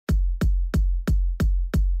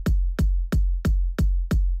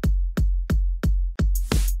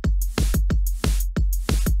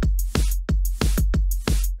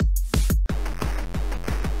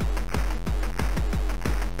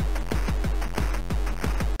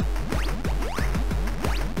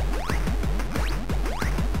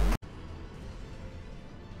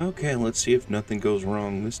Okay, let's see if nothing goes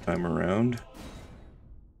wrong this time around.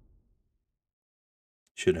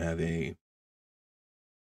 Should have a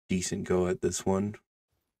decent go at this one.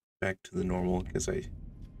 Back to the normal, because I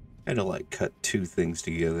had to like cut two things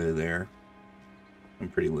together there. I'm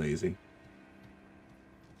pretty lazy.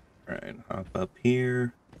 Alright, hop up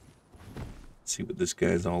here. See what this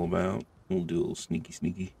guy's all about. We'll do a little sneaky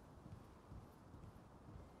sneaky.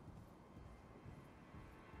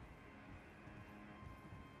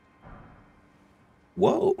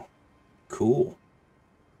 Whoa! Cool.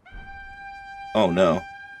 Oh no.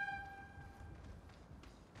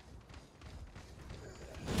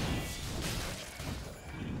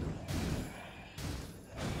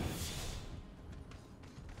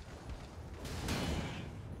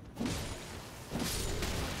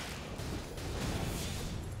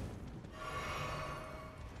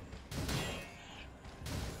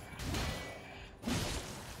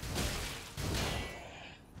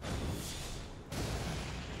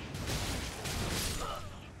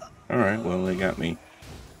 Alright, well, they got me.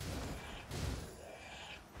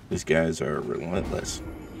 These guys are relentless.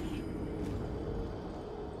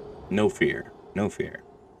 No fear. No fear.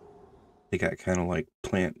 They got kind of like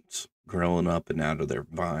plants growing up and out of their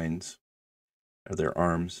vines. Or their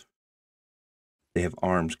arms. They have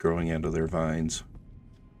arms growing out of their vines.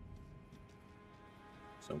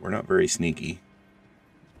 So we're not very sneaky.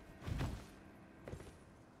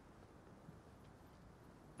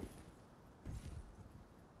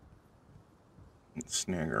 Let's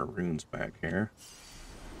snag our runes back here.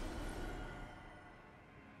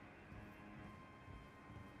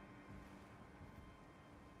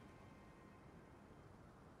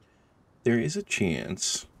 There is a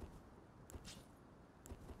chance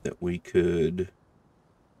that we could...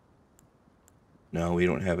 No, we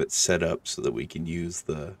don't have it set up so that we can use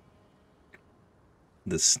the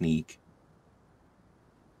sneak.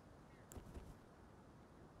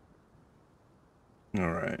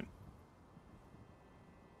 Alright.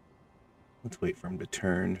 Let's wait for him to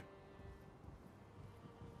turn.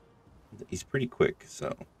 He's pretty quick, so...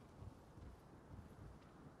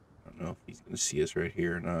 I don't know if he's going to see us right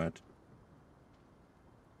here or not.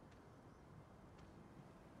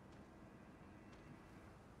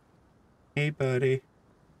 Hey, buddy.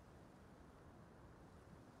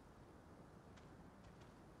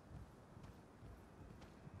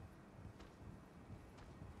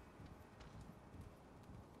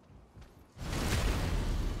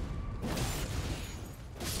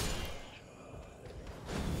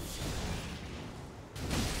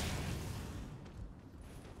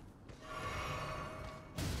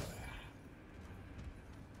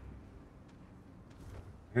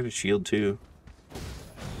 I got a shield too.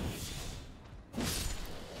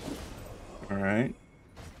 Alright.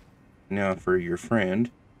 Now for your friend.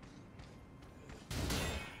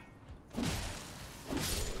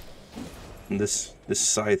 And this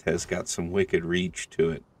scythe has got some wicked reach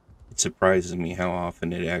to it. It surprises me how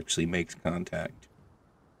often it actually makes contact.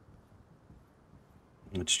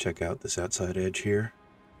 Let's check out this outside edge here.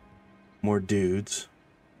 More dudes.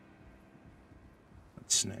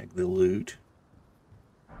 Let's snag the loot.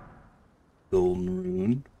 Golden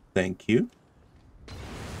rune. Thank you.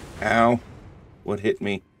 Ow. What hit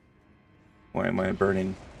me? Why am I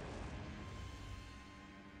burning?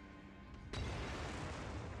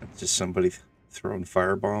 That's just somebody throwing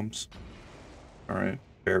fire bombs. Alright,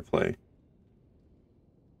 fair play.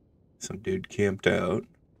 Some dude camped out.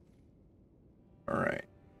 Alright.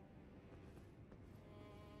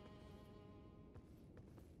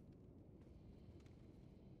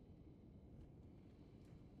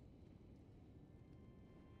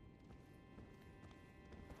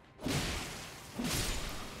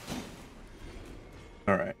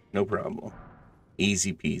 Alright, no problem.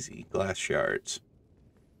 Easy peasy. Glass shards.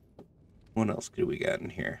 What else do we got in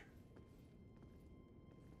here?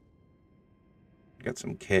 Got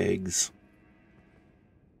some kegs.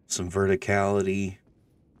 Some verticality.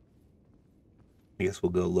 I guess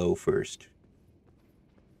we'll go low first.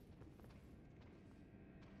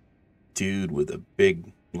 Dude with a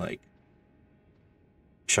big, like,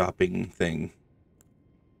 chopping thing.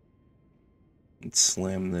 Let's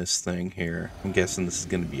slam this thing here. I'm guessing this is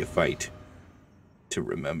going to be a fight to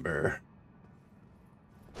remember.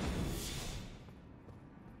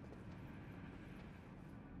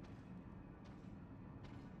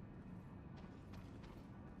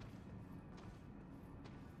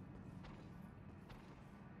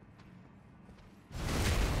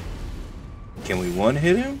 Can we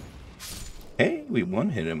one-hit him? Hey, we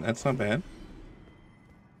one-hit him. That's not bad.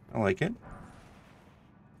 I like it.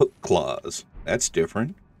 Hook claws. That's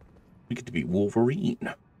different. We get to be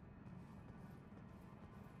Wolverine.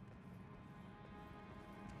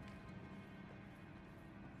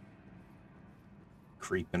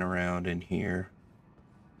 creeping around in here.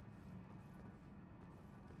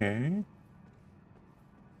 Okay.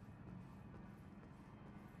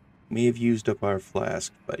 May have used up our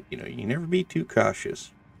flask, but, you know, you never be too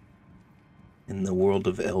cautious. In the world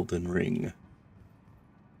of Elden Ring,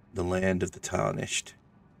 the land of the tarnished.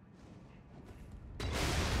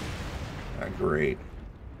 Ah, great.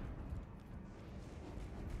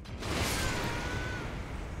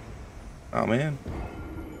 Oh, man.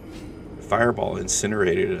 The fireball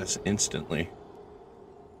incinerated us instantly.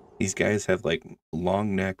 These guys have, like,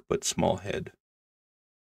 long neck but small head.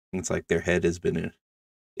 It's like their head has been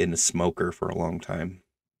in a smoker for a long time.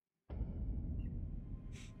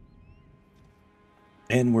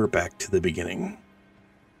 And we're back to the beginning.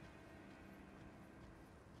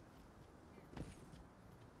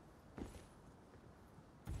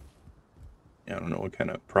 I don't know what kind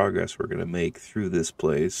of progress we're going to make through this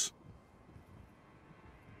place.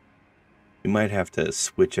 We might have to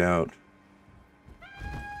switch out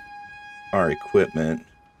our equipment.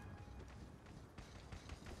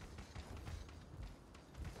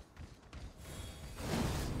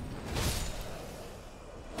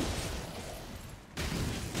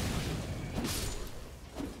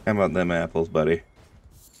 How about them apples, buddy?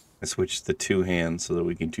 I switched to 2 hands so that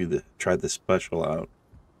we can try the special out.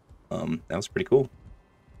 That was pretty cool.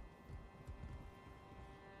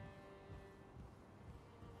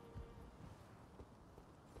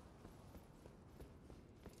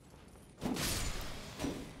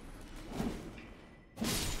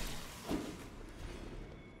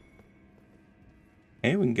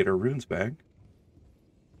 Hey, we can get our runes back.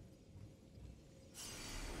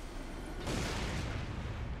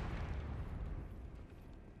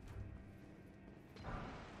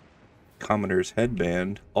 Commoner's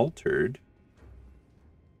headband altered.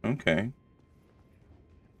 Okay.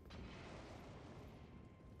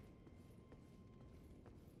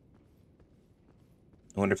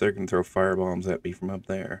 I wonder if they're going to throw firebombs at me from up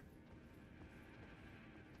there.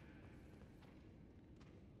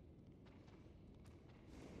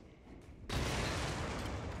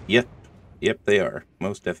 Yep. Yep, they are.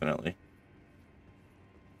 Most definitely.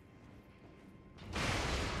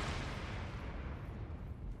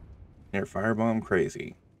 They're firebomb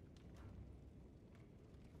crazy.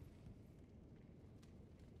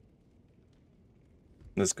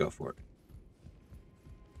 Let's go for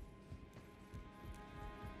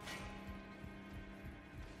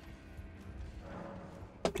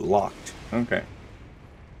it. Locked. Okay.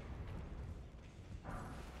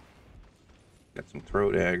 Got some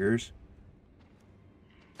throw daggers.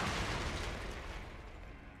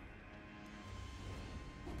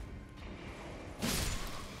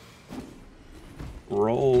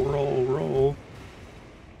 Roll, roll, roll.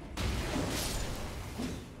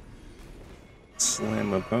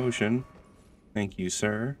 Slam a potion. Thank you,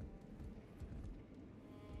 sir.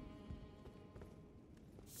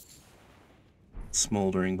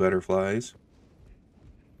 Smoldering butterflies.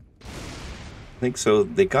 I think so.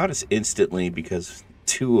 They got us instantly because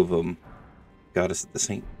 2 of them got us at the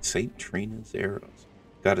same... St. Trina's arrows.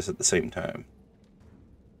 Got us at the same time.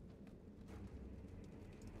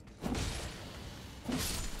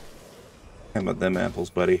 How about them apples,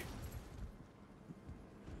 buddy?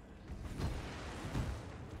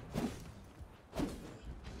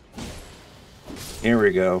 Here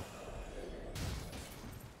we go.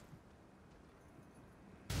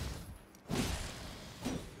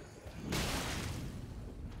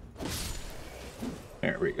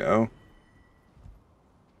 There we go.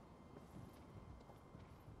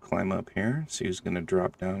 Climb up here. See who's going to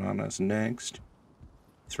drop down on us next.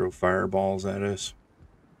 Throw fireballs at us.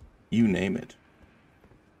 You name it.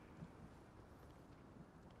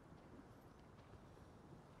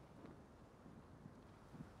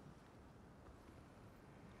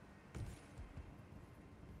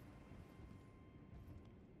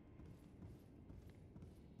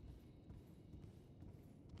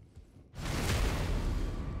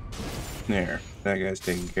 There. That guy's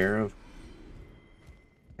taken care of.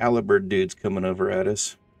 Halberd dude's coming over at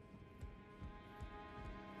us.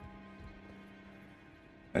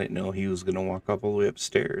 I didn't know he was going to walk up all the way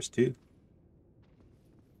upstairs, too.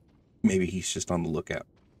 Maybe he's just on the lookout.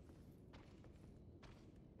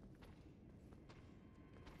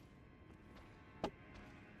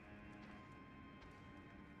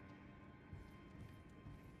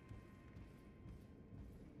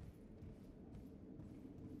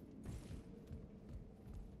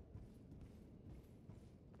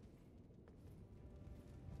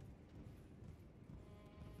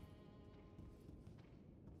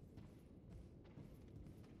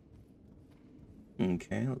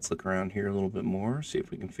 Okay, let's look around here a little bit more, see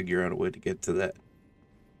if we can figure out a way to get to that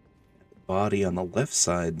body on the left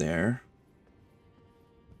side there.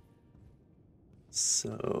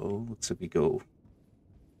 So, looks like we go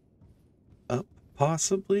up,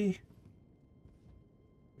 possibly?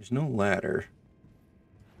 There's no ladder.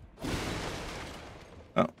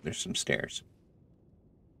 Oh, there's some stairs.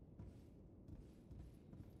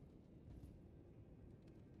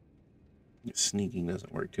 Sneaking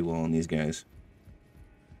doesn't work too well on these guys.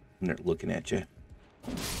 And they're looking at you.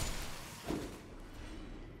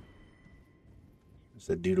 There's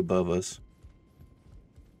that dude above us.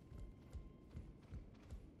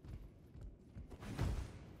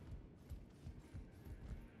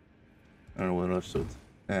 I don't know what else with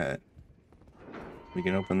that. We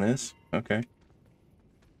can open this? Okay.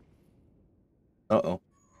 Uh-oh.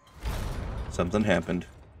 Something happened.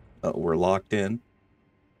 Uh-oh, we're locked in.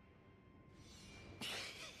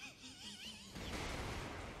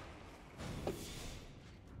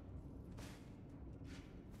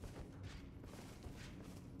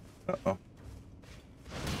 Uh-oh.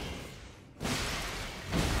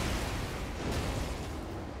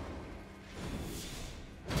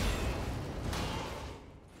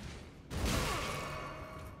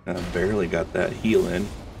 I barely got that heal in.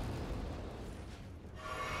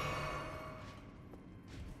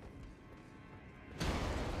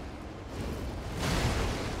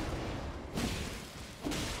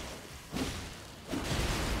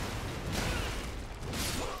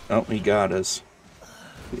 Oh, he got us.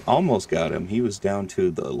 We almost got him. He was down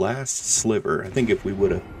to the last sliver. I think if we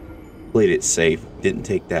would have played it safe, didn't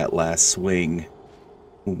take that last swing,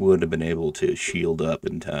 we would have been able to shield up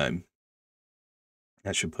in time.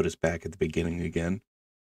 That should put us back at the beginning again.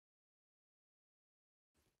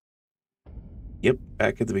 Yep,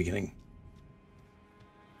 back at the beginning.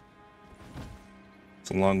 It's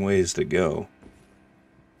a long ways to go.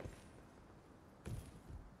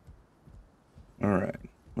 Alright,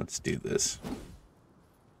 let's do this.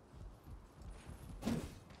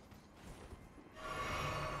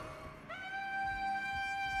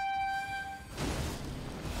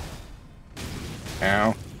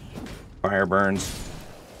 Ow. Fire burns.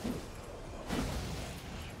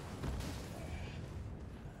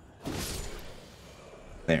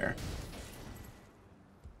 There.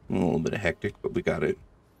 A little bit hectic, but we got it.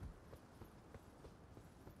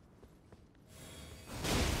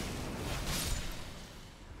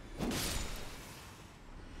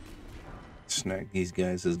 Snag these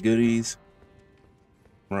guys as goodies.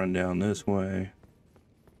 Run down this way.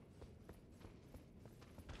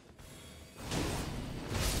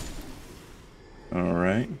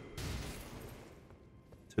 Alright.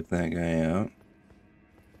 Took that guy out.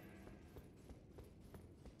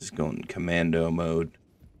 Just going commando mode.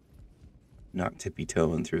 Not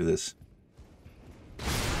tippy-toeing through this.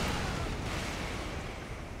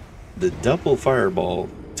 The double fireball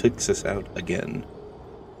takes us out again.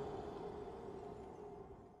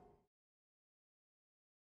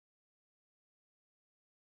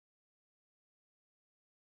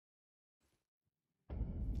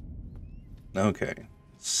 Okay,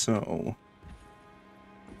 so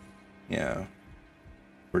yeah,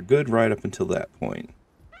 we're good right up until that point.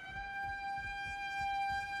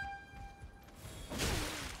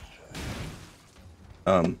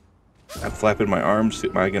 I'm flapping my arms.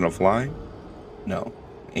 Am I gonna fly? No,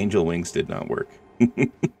 angel wings did not work.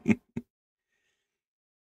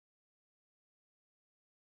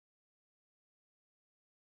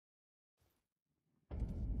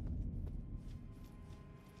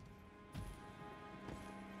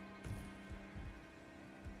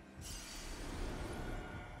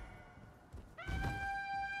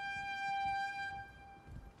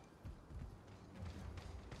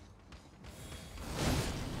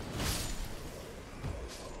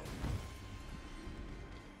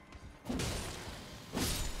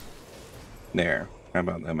 There. How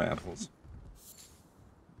about them apples?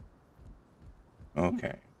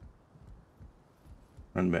 Okay.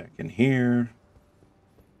 Run back in here.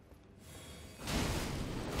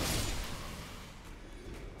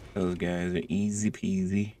 Those guys are easy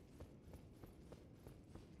peasy.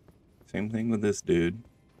 Same thing with this dude.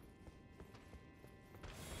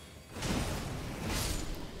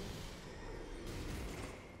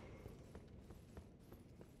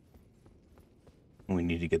 We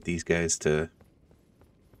need to get these guys to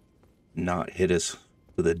not hit us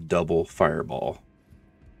with a double fireball.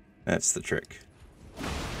 That's the trick.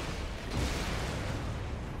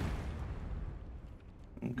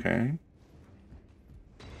 Okay.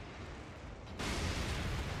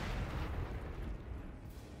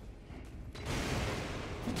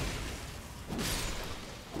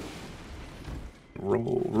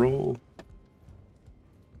 Roll, roll.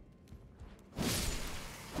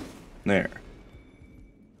 There.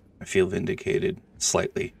 I feel vindicated.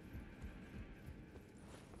 Slightly.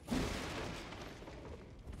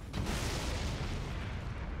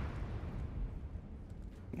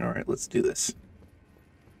 Alright, let's do this.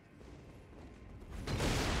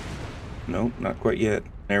 Nope, not quite yet.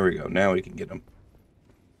 There we go. Now we can get them.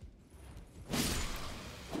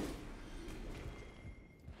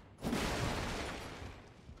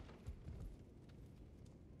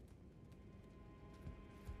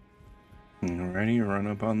 Alrighty, run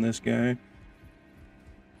up on this guy.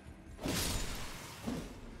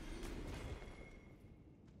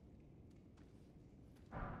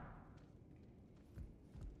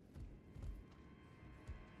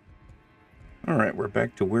 Alright, we're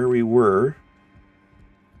back to where we were,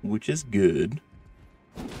 which is good.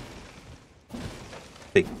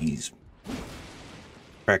 Take these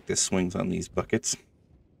practice swings on these buckets.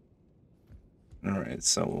 Alright,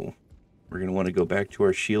 so we're going to want to go back to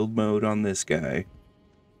our shield mode on this guy.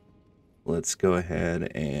 Let's go ahead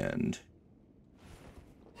and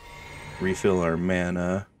refill our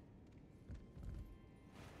mana,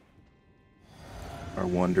 our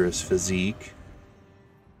wondrous physique,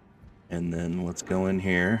 and then let's go in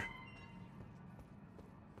here.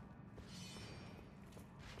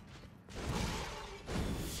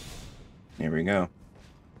 There we go.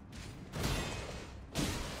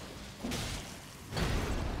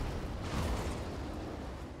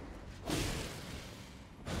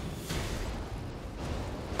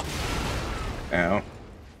 Ow.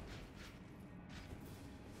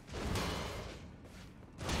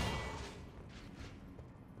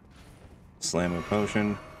 Slam a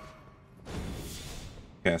potion.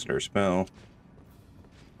 Cast our spell.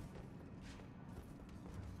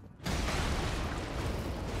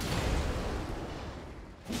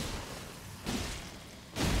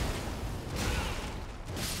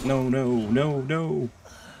 No, no, no, no.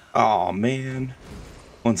 Aw, man.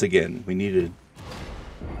 Once again, we need to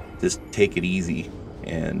just take it easy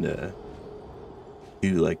and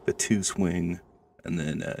do like the 2 swing and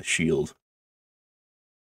then shield.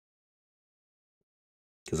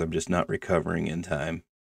 Because I'm just not recovering in time.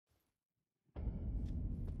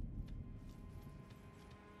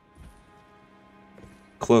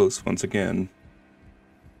 Close once again.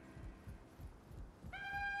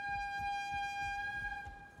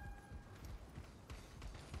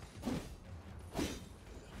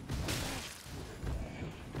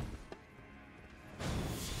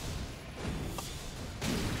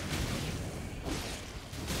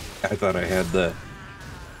 I thought I had the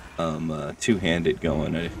two-handed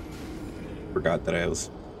going. I forgot that I was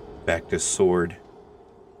back to sword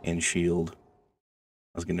and shield.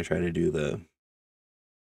 I was gonna try to do the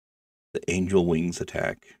angel wings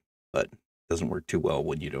attack, but it doesn't work too well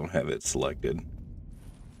when you don't have it selected.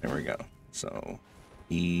 There we go. So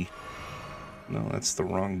E. No, that's the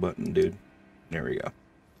wrong button, dude. There we go.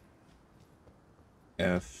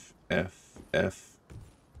 F, F, F.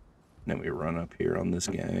 Then we run up here on this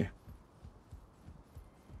guy.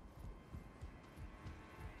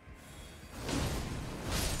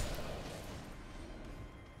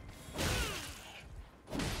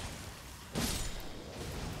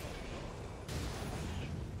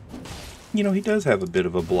 You know, he does have a bit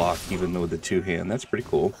of a block, even though with the 2-hand. That's pretty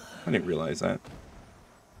cool. I didn't realize that.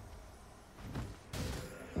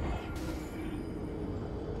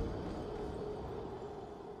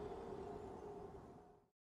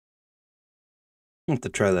 I'll have to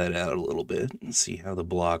try that out a little bit and see how the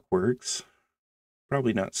block works.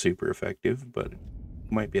 Probably not super effective, but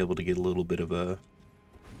might be able to get a little bit of a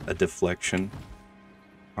deflection.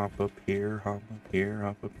 Hop up here, hop up here,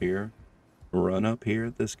 hop up here. Run up here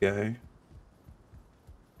at this guy.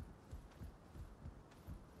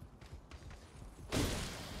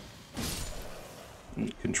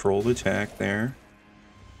 Controlled attack there.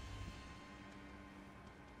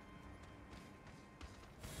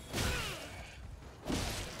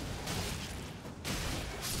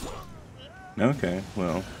 Okay,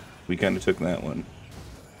 well, we kind of took that one.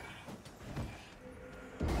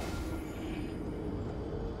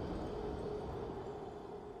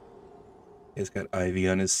 He's got Ivy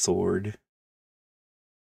on his sword.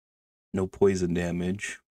 No poison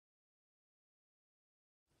damage.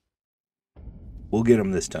 We'll get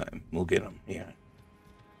him this time. We'll get him, yeah.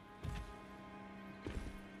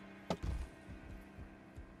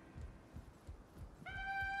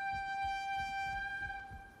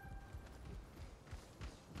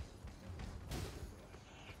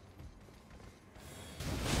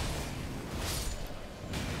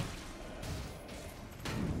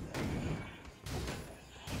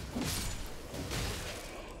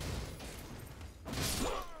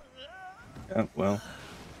 Yeah, well,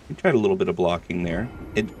 We tried a little bit of blocking there.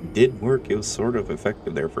 It did work. It was sort of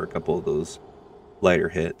effective there for a couple of those lighter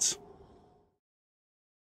hits.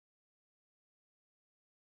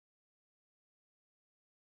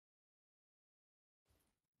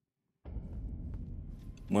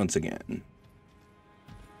 Once again.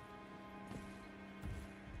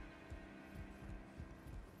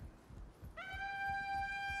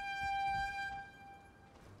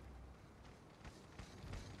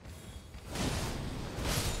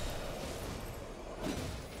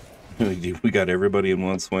 We got everybody in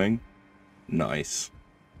one swing. Nice.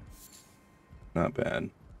 Not bad.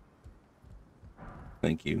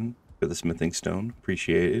 Thank you for the smithing stone.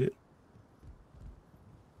 Appreciate it.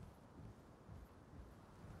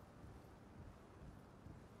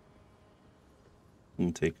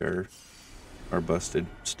 We'll take our busted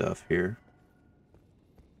stuff here.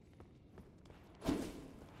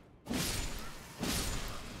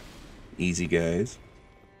 Easy, guys.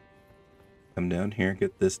 Come down here,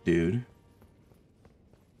 get this dude.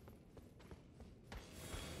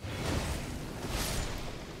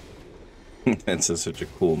 That's such a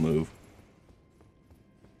cool move.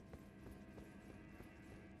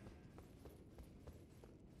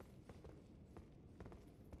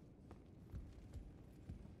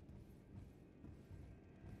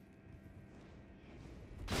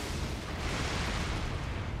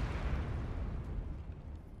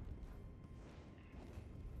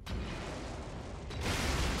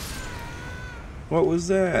 What was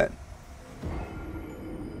that?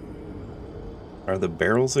 Are the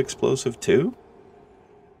barrels explosive too?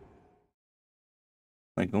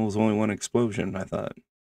 Like, it was only one explosion, I thought.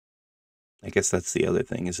 I guess that's the other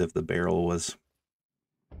thing, is if the barrel was...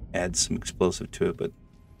 add some explosive to it, but...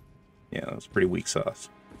 yeah, it was pretty weak sauce.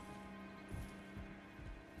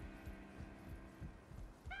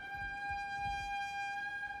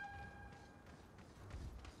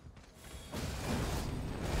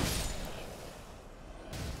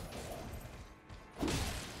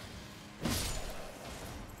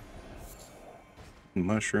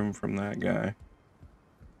 Mushroom from that guy.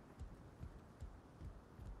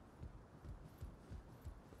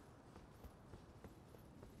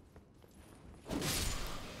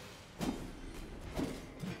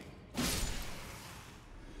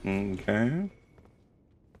 Okay.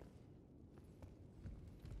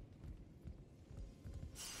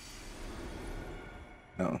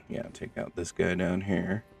 Oh, yeah, take out this guy down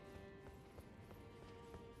here.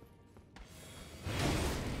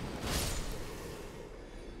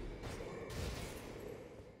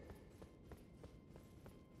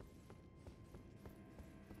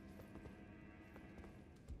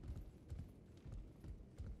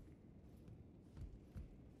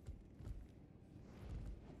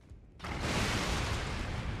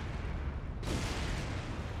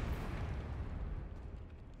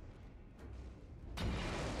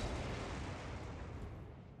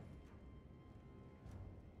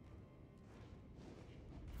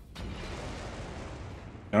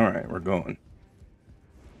 Alright, we're going.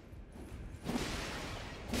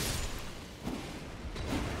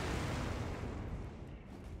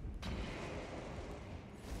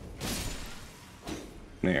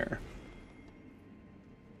 There.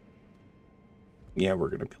 Yeah, we're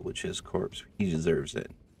gonna pillage his corpse. He deserves it.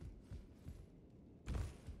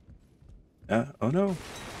 Oh no.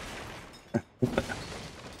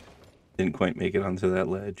 Didn't quite make it onto that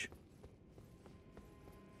ledge.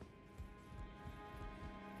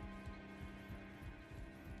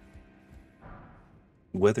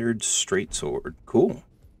 Weathered straight sword. Cool.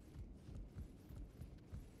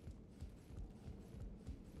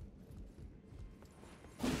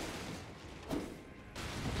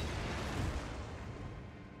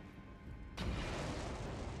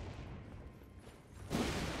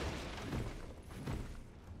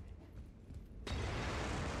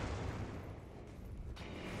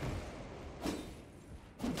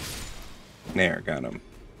 There, got him.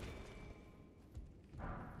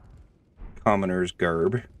 Commoner's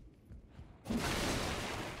garb.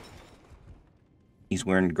 He's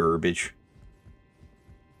wearing garbage.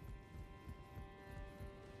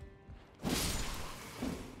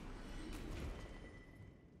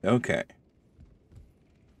 Okay.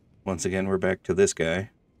 Once again, we're back to this guy.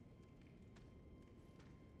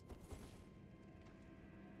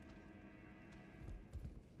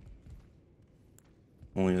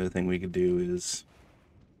 Only other thing we could do is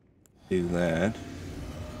do that.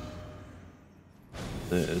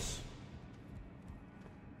 This.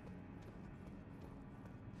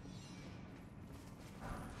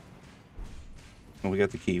 Well, we got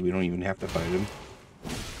the key. We don't even have to fight him.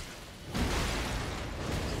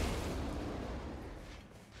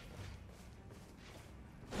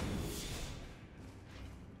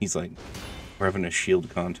 He's like, we're having a shield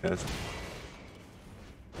contest.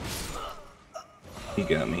 He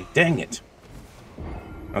got me. Dang it!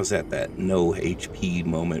 I was at that no HP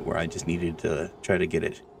moment where I just needed to try to get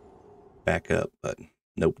it back up, but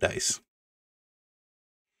nope dice.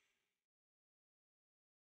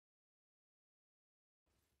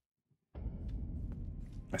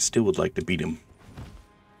 I still would like to beat him.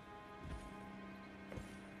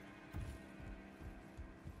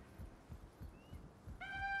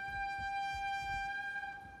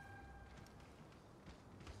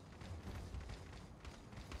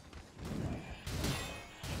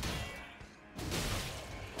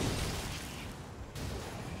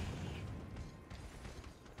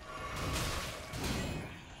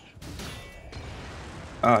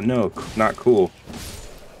 Ah, no, not cool.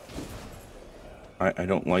 I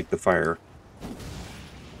don't like the fire.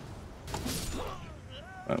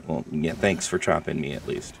 Well, yeah, thanks for chopping me at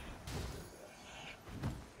least.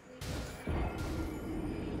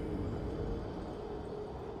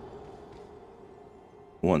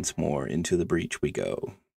 Once more, into the breach we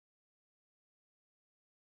go.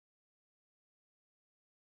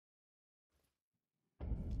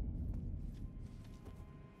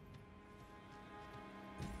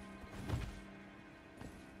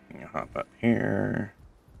 Hop up here.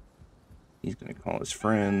 He's gonna call his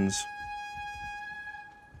friends.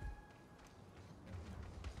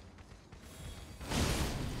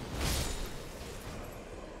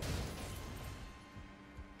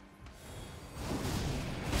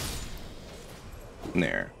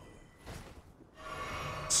 There.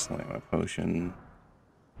 Slam a potion.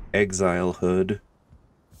 Exile hood.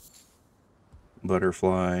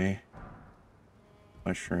 Butterfly.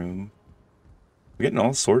 Mushroom. We're getting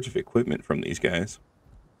all sorts of equipment from these guys.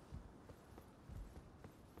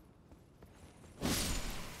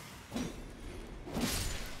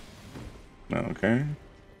 Okay.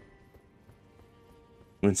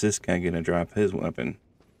 When's this guy gonna drop his weapon?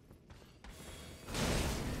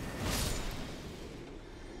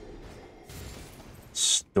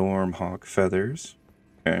 Stormhawk feathers.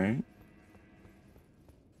 Okay.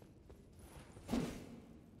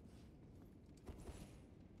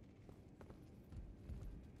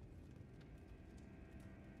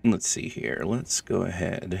 Let's see here. Let's go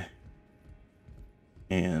ahead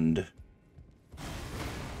and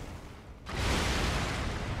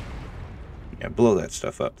yeah, blow that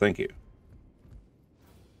stuff up. Thank you.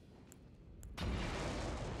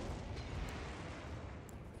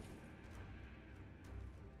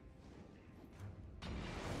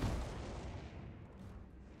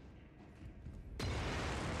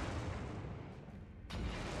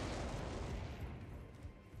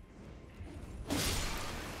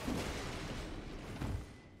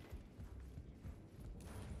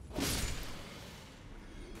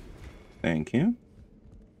 Thank you.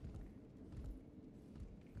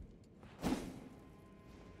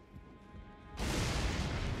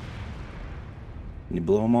 Can you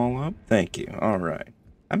blow them all up? Thank you. All right.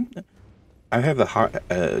 I have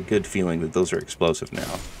a good feeling that those are explosive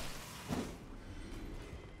now.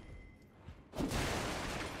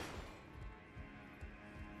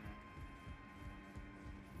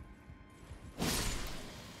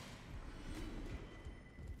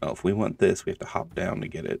 Oh, if we want this, we have to hop down to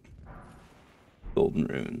get it. Golden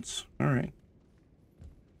runes. All right.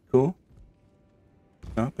 Cool.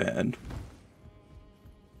 Not bad.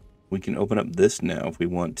 We can open up this now if we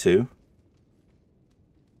want to.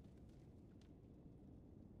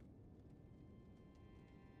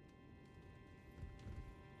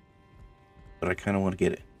 But I kind of want to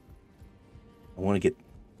get it. I want to get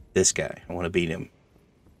this guy. I want to beat him.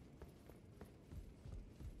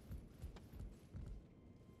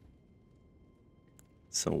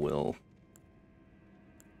 So we'll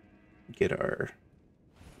get our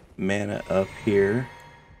mana up here.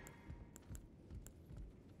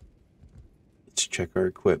 Let's check our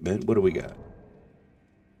equipment. What do we got?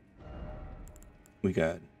 We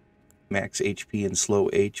got max HP and slow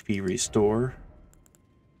HP restore.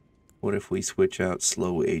 What if we switch out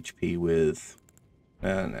slow HP with...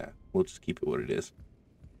 Nah, we'll just keep it what it is.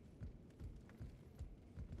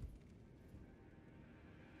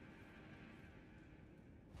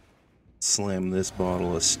 Slam this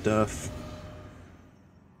bottle of stuff.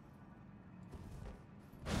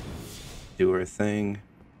 Do our thing.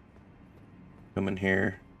 Come in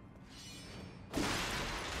here.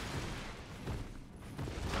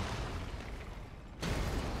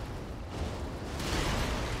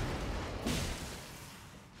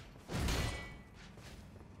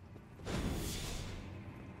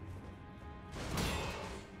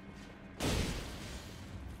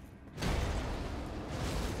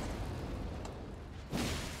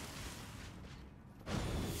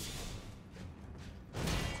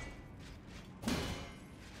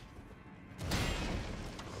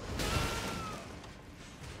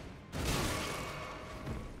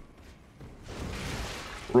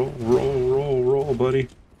 Roll, roll, roll, roll, buddy.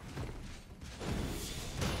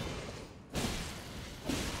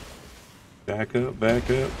 Back up, back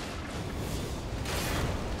up.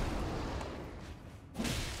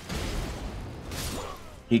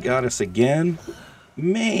 He got us again?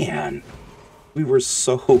 Man, we were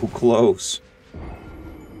so close.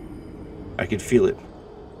 I could feel it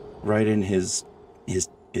right in his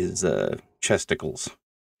chesticles.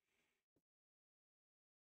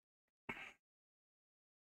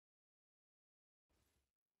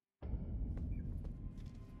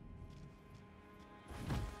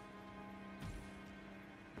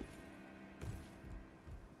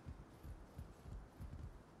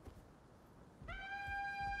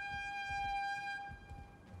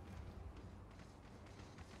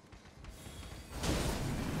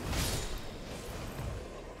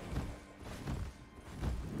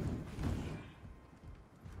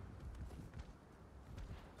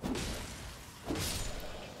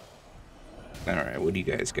 Alright, what do you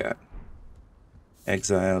guys got?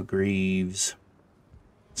 Exile Greaves,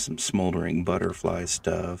 some smoldering butterfly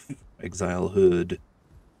stuff, Exile Hood.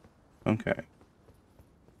 Okay.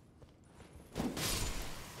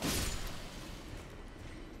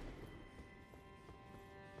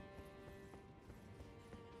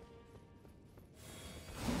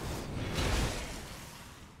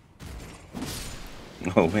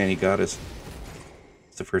 Oh man, he got us.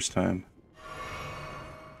 It's the first time.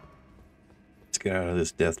 Let's get out of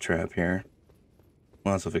this death trap here.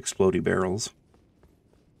 Lots of explodey barrels.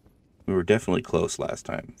 We were definitely close last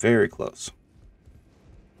time. Very close.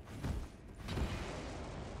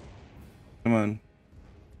 Come on.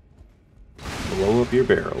 Blow up your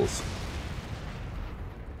barrels.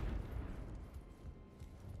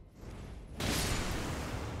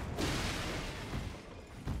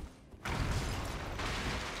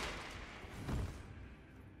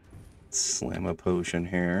 Slam a potion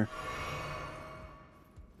here.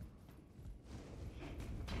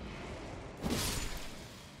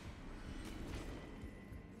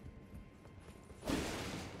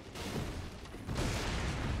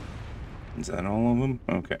 Is that all of them?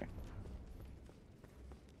 Okay.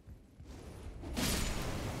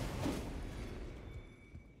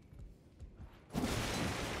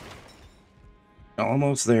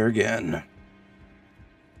 Almost there again.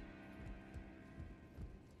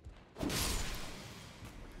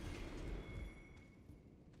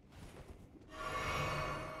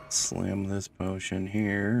 Slam this potion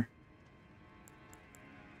here.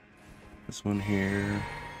 This one here.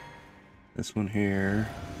 This one here.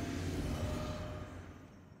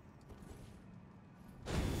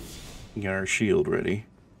 Got our shield ready.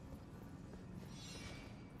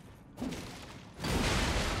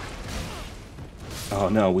 Oh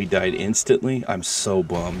no, we died instantly? I'm so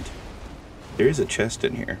bummed. There is a chest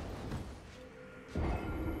in here.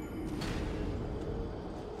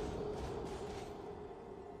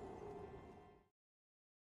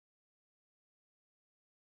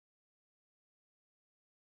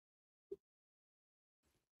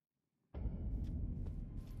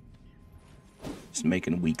 Just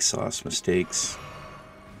making weak sauce mistakes.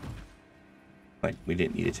 Like, we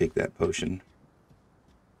didn't need to take that potion.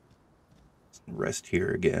 Rest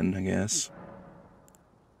here again, I guess.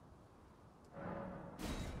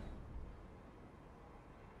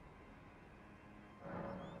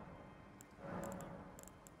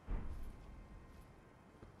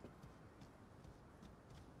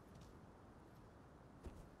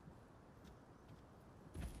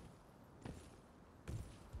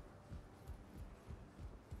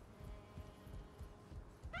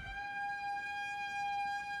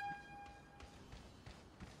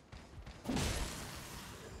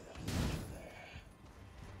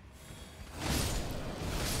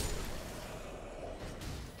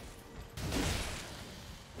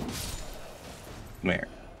 There.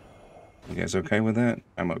 You guys okay with that?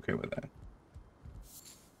 I'm okay with that.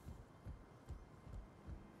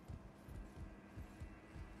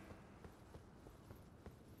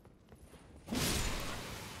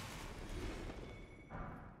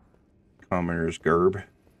 Commoner's Gerb.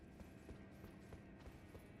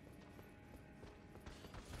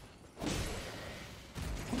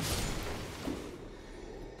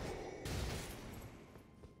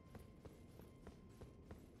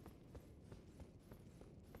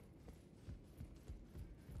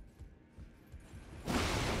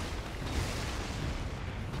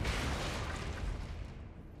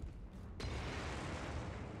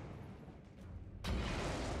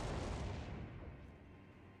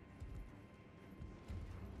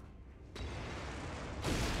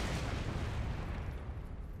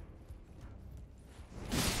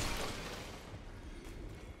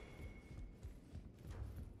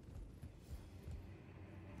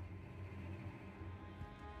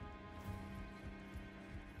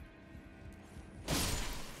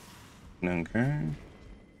 Okay.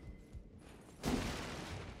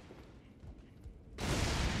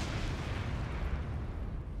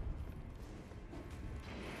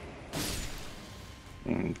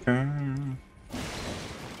 Okay.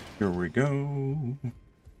 Here we go.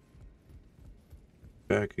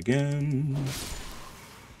 Back again.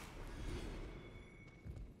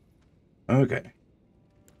 Okay.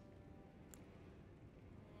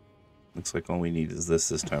 Looks like all we need is this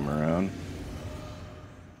time around.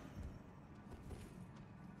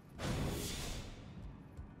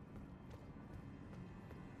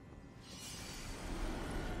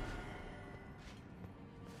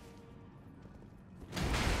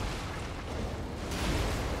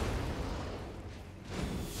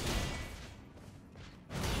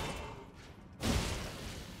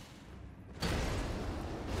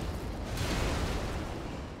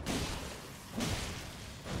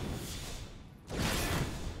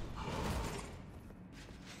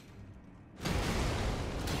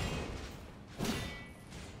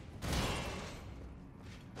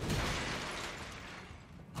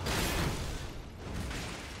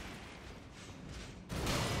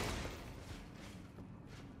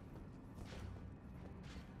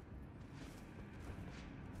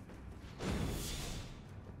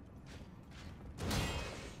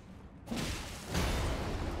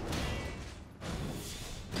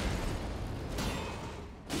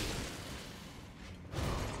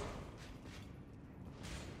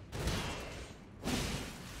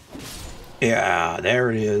 Yeah, there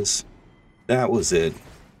it is. That was it.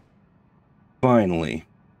 Finally.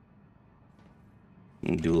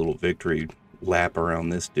 Do a little victory lap around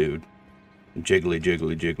this dude. Jiggly,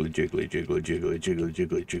 jiggly, jiggly, jiggly, jiggly, jiggly, jiggly,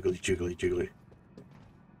 jiggly, jiggly, jiggly, jiggly.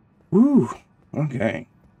 Woo! Okay.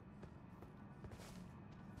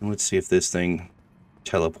 Let's see if this thing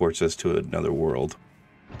teleports us to another world.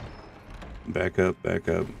 Back up, back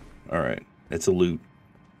up. Alright, it's a loot.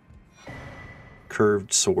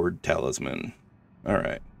 Curved sword talisman.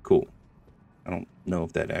 Alright, cool. I don't know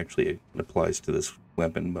if that actually applies to this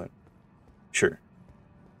weapon, but sure.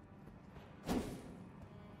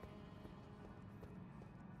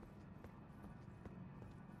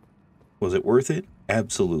 Was it worth it?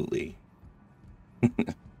 Absolutely.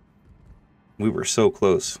 We were so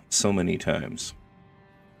close so many times.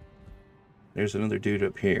 There's another dude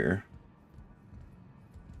up here.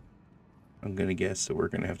 I'm gonna guess that we're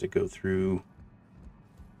gonna have to go through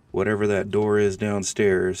whatever that door is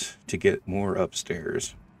downstairs to get more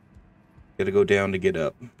upstairs. Gotta go down to get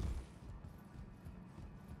up.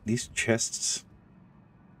 These chests,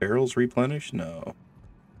 barrels replenish? No.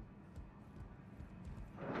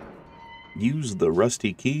 Use the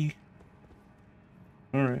rusty key.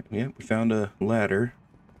 Alright, yeah, we found a ladder.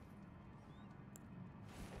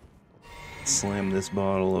 Slam this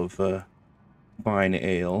bottle of fine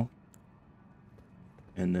ale.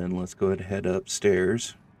 And then let's go ahead and head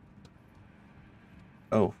upstairs.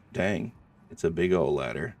 Oh, dang. It's a big old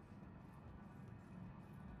ladder.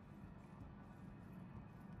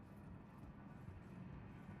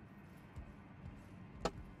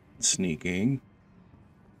 Sneaking.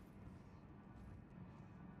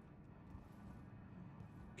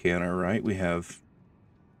 Okay, on our right, we have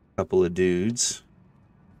a couple of dudes.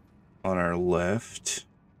 On our left,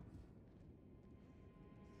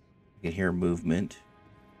 you can hear movement.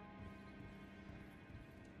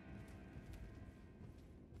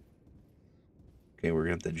 Okay, we're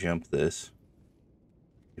going to have to jump this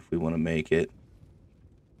if we want to make it.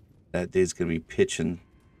 That dude's going to be pitching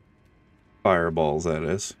fireballs at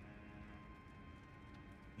us.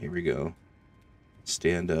 Here we go.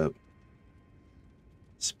 Stand up.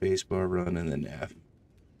 Spacebar, run, and then F.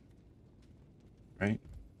 Right?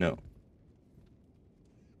 No.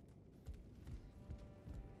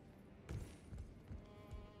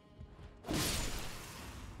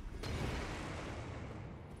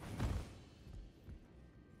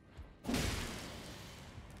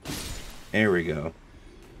 There we go.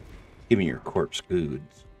 Give me your corpse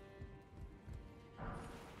goods.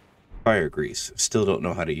 Fire grease. Still don't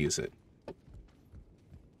know how to use it.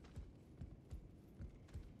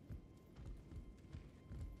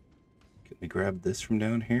 Can we grab this from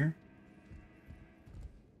down here?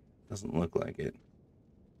 Doesn't look like it.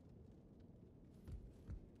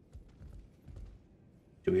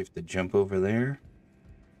 Do we have to jump over there?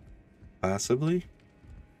 Possibly?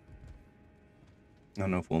 I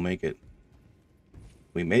don't know if we'll make it.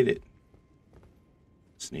 We made it.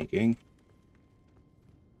 Sneaking.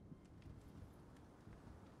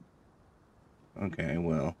 Okay,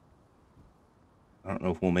 well. I don't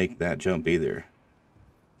know if we'll make that jump either.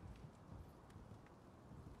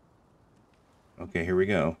 Okay, here we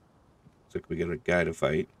go. Looks like we got a guy to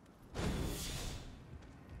fight.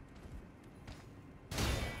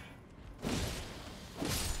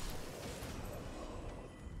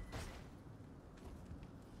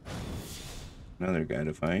 Another guy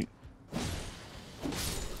to fight.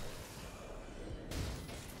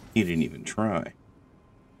 He didn't even try.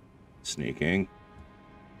 Sneaking.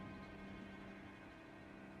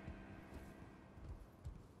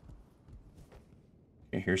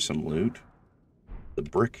 Okay, here's some loot. The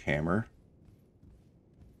brick hammer.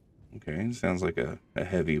 Okay, sounds like a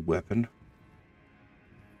heavy weapon.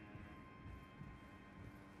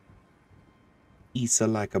 Isa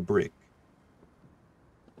like a brick.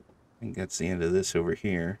 I think that's the end of this over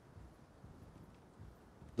here.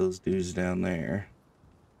 Those dudes down there.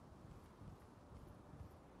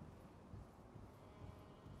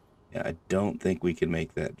 Yeah, I don't think we can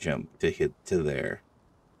make that jump to hit to there.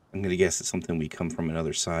 I'm gonna guess it's something we come from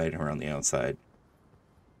another side around the outside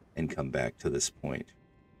and come back to this point.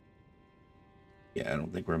 Yeah, I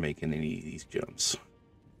don't think we're making any of these jumps.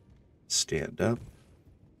 Stand up.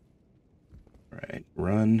 All right,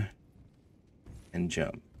 run and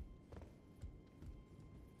jump.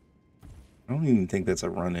 I don't even think that's a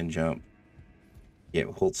run and jump. Yeah,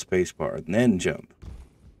 hold spacebar and then jump.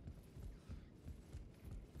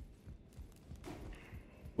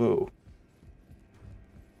 Whoa.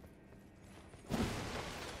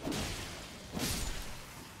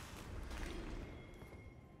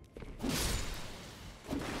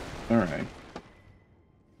 All right.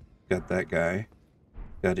 Got that guy.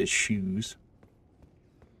 Got his shoes.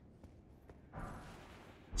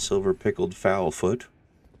 Silver pickled fowl foot.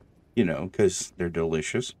 You know, because they're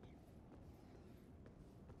delicious.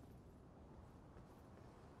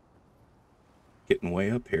 Getting way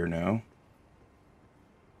up here now.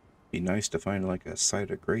 Be nice to find like a site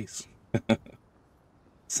of grace.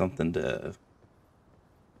 Something to,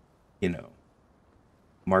 you know,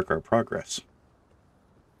 mark our progress.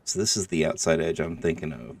 So this is the outside edge I'm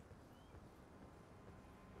thinking of.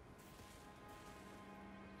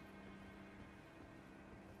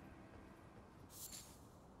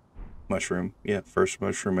 Mushroom. Yeah, first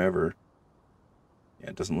mushroom ever. Yeah,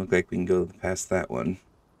 it doesn't look like we can go past that one.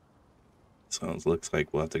 So it looks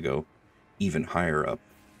like we'll have to go even higher up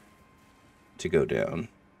to go down.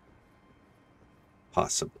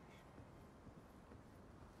 Possibly.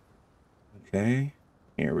 Okay,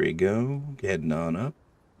 here we go. Heading on up.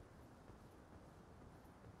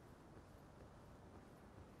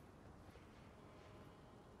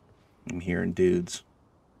 I'm hearing dudes.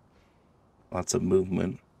 Lots of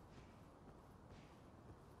movement.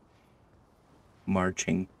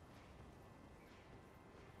 Marching.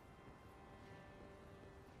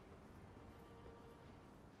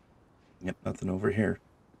 Yep, nothing over here.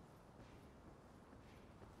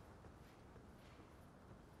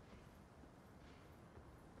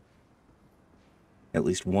 At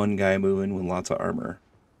least one guy moving with lots of armor.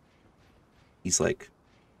 He's like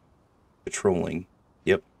patrolling.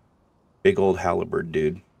 Yep. Big old halberd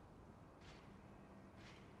dude.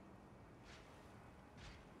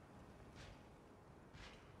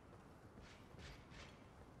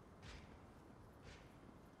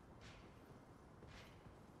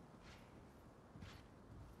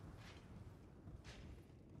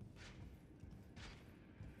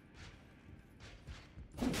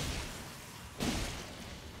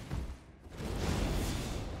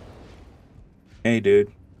 Hey,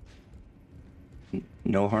 dude.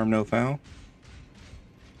 No harm, no foul?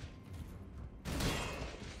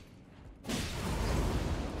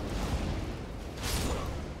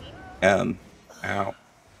 Ow.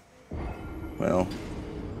 Well,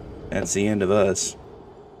 that's the end of us.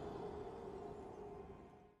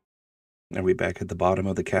 Are we back at the bottom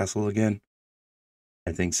of the castle again?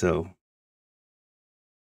 I think so.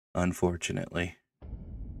 Unfortunately.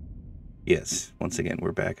 Yes, once again,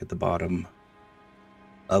 we're back at the bottom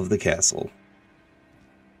of the castle.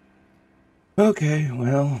 Okay,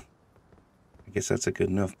 well, I guess that's a good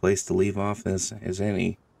enough place to leave off as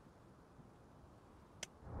any.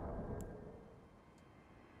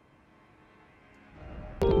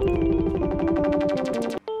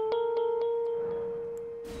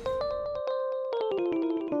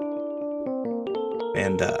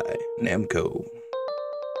 Bandai Namco.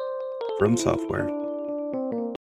 From Software.